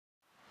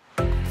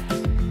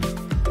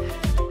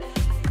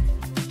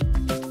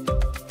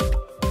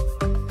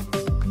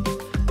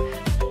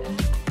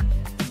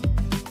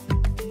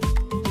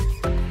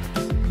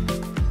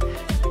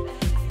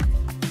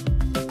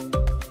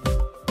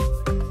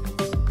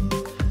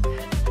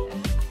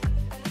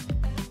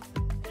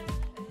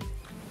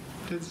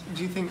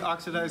do you think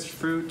oxidized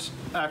fruit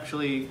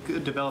actually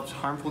develops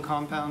harmful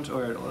compounds,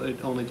 or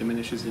it only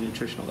diminishes the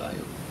nutritional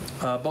value?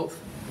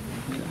 Both.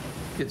 Okay.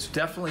 It's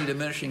definitely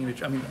diminishing.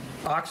 I mean,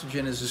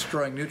 oxygen is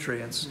destroying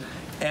nutrients,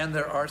 and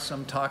there are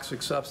some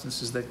toxic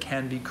substances that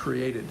can be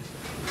created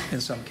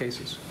in some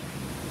cases.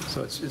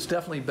 So it's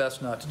definitely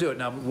best not to do it.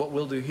 Now, what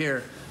we'll do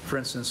here, for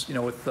instance, you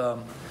know, with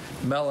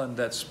melon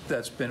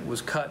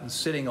was cut and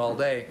sitting all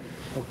day,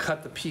 we'll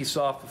cut the piece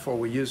off before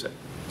we use it.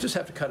 Just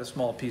have to cut a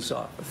small piece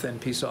off, a thin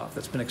piece off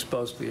that's been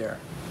exposed to the air.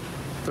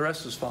 The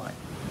rest is fine.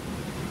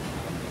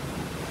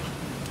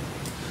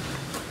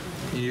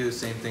 You do the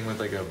same thing with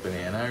like a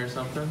banana or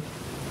something?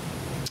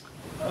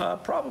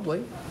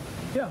 Probably,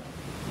 yeah.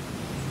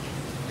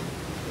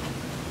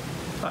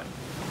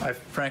 I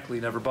frankly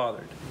never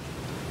bothered.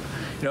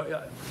 You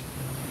know,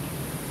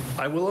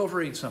 I will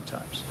overeat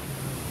sometimes.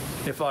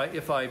 If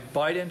I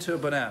bite into a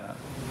banana,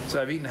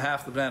 so I've eaten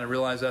half the banana,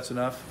 realize that's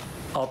enough,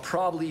 I'll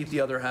probably eat the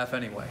other half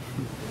anyway.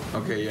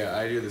 Okay, yeah,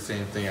 I do the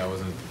same thing.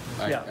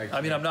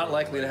 I mean, I'm not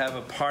likely to have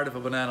a part of a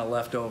banana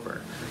left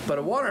over. But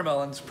a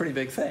watermelon's a pretty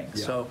big thing,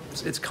 yeah. So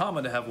it's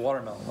common to have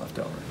watermelon left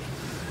over.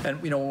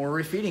 And, you know, when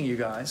we're refeeding you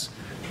guys,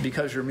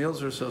 because your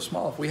meals are so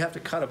small, if we have to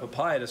cut a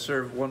papaya to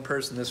serve one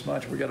person this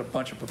much, we got a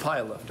bunch of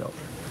papaya left over.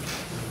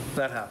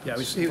 That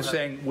happens. Yeah, he was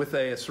saying with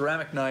a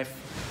ceramic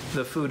knife,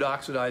 the food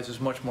oxidizes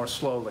much more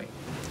slowly.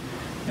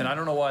 And I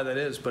don't know why that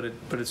is, but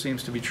it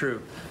seems to be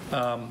true.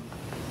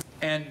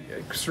 And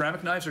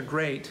ceramic knives are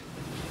great,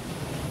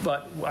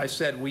 but I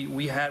said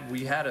we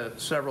had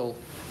several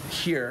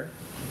here,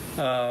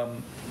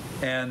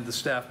 and the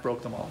staff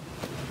broke them all.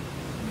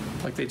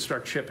 Like they'd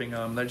start chipping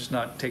them. They're just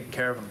not taking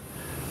care of them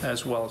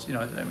as well as, you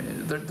know. I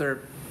mean,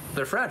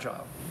 they're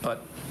fragile,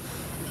 but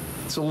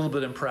it's a little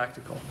bit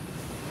impractical.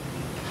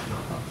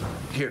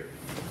 Here,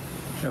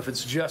 you know, if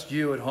it's just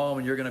you at home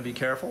and you're going to be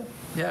careful,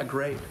 yeah,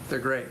 great. They're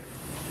great.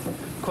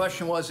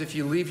 Question was, if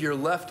you leave your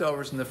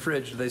leftovers in the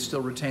fridge, do they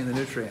still retain the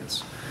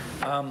nutrients?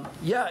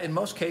 Yeah, in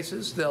most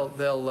cases, things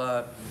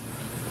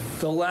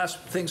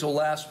will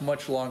last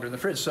much longer in the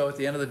fridge. So at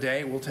the end of the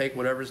day, we'll take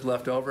whatever's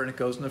left over and it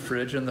goes in the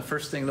fridge, and the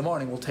first thing in the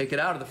morning, we'll take it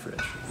out of the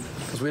fridge.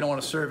 Because we don't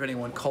want to serve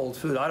anyone cold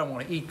food. I don't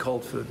want to eat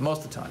cold food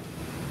most of the time.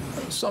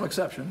 Some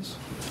exceptions.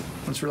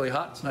 When it's really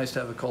hot, it's nice to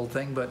have a cold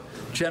thing, but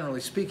generally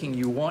speaking,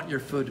 you want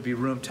your food to be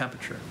room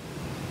temperature.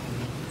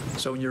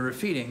 So when you're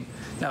refeeding,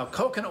 now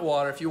coconut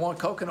water, if you want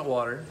coconut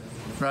water,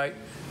 right,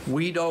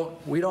 we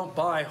don't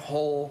buy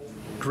whole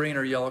green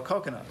or yellow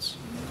coconuts.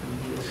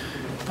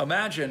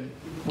 Imagine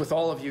with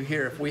all of you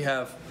here, if we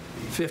have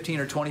 15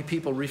 or 20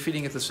 people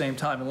refeeding at the same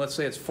time, and let's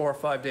say it's 4 or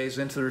 5 days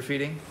into the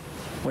refeeding,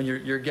 when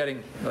you're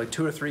getting like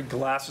 2 or 3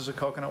 glasses of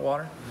coconut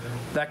water,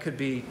 that could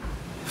be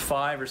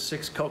 5 or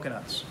 6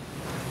 coconuts.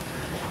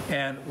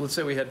 And let's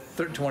say we had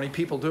 20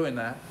 people doing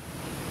that.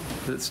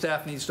 The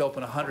staff needs to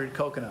open 100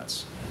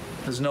 coconuts.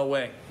 There's no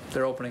way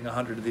they're opening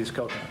 100 of these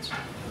coconuts.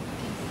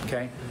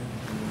 Okay?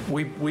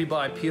 We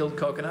buy peeled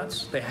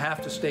coconuts. They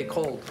have to stay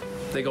cold.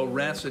 They go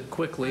rancid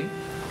quickly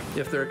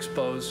if they're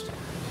exposed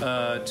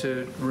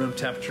to room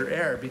temperature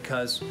air,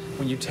 because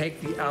when you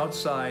take the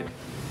outside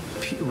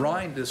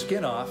rind, the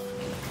skin off,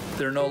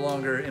 they're no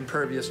longer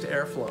impervious to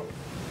airflow.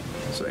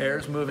 So air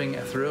is moving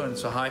through, and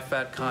it's a high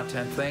fat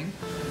content thing.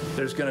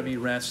 There's going to be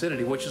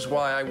rancidity, which is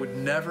why I would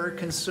never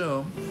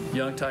consume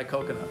young Thai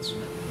coconuts.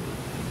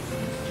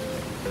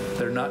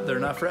 They're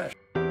not fresh.